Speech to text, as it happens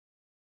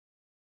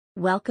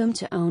Welcome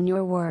to Own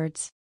Your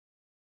Words.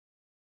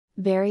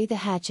 Bury the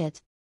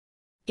hatchet.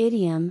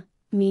 Idiom,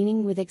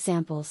 meaning with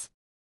examples.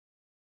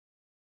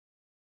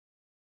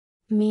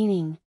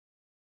 Meaning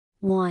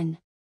 1.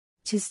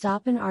 To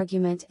stop an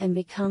argument and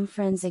become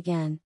friends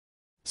again.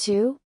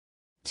 2.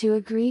 To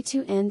agree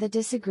to end the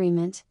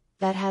disagreement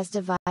that has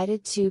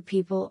divided two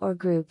people or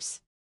groups.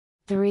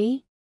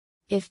 3.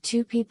 If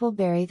two people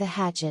bury the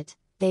hatchet,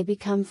 they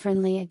become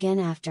friendly again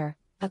after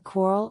a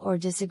quarrel or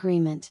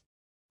disagreement.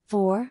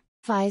 4.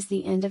 Signifies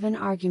the end of an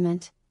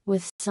argument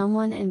with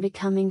someone and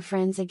becoming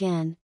friends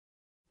again.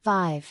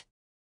 5.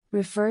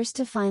 Refers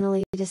to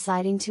finally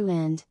deciding to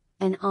end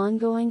an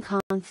ongoing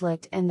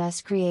conflict and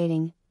thus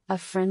creating a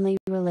friendly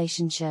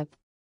relationship.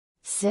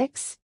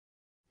 6.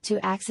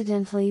 To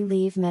accidentally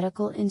leave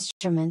medical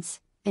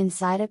instruments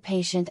inside a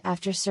patient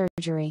after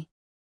surgery.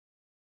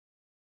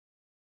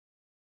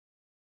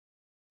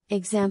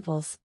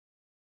 Examples.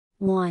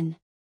 1.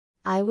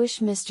 I wish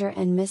Mr.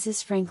 and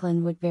Mrs.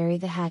 Franklin would bury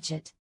the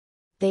hatchet.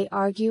 They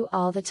argue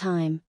all the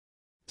time.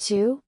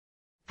 2.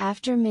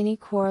 After many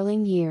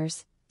quarreling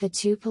years, the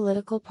two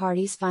political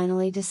parties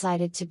finally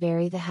decided to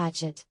bury the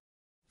hatchet.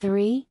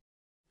 3.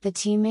 The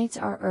teammates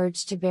are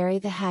urged to bury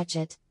the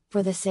hatchet,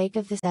 for the sake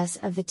of the success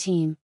of the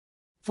team.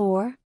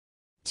 4.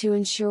 To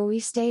ensure we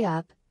stay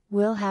up,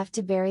 we'll have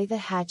to bury the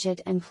hatchet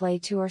and play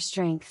to our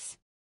strengths.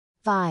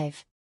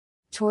 5.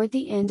 Toward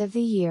the end of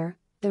the year,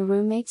 the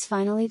roommates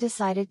finally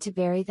decided to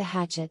bury the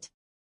hatchet.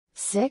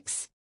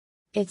 6.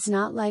 It's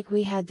not like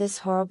we had this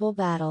horrible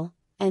battle,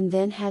 and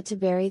then had to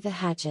bury the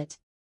hatchet.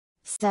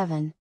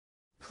 7.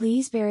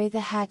 Please bury the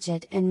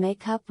hatchet and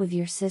make up with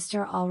your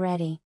sister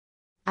already.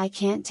 I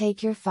can't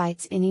take your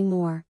fights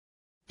anymore.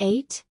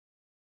 8.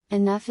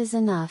 Enough is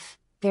enough,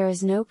 there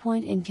is no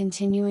point in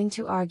continuing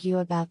to argue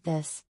about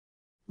this.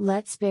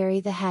 Let's bury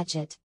the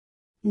hatchet.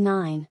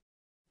 9.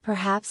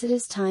 Perhaps it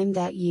is time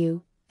that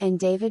you and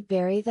David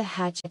bury the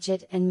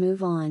hatchet and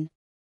move on.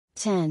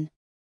 10.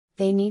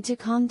 They need to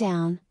calm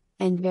down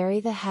and bury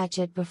the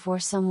hatchet before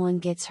someone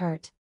gets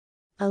hurt.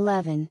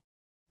 11.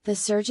 The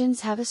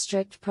surgeons have a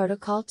strict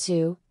protocol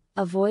to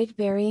avoid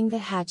burying the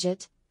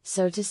hatchet,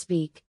 so to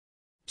speak.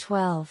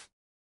 12.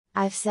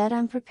 I've said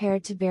I'm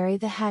prepared to bury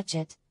the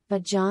hatchet,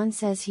 but John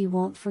says he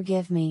won't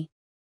forgive me.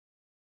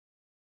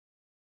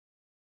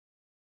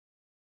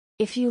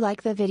 If you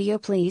like the video,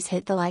 please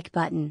hit the like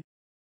button.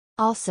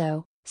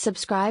 Also,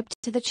 subscribe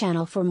to the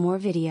channel for more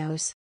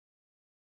videos.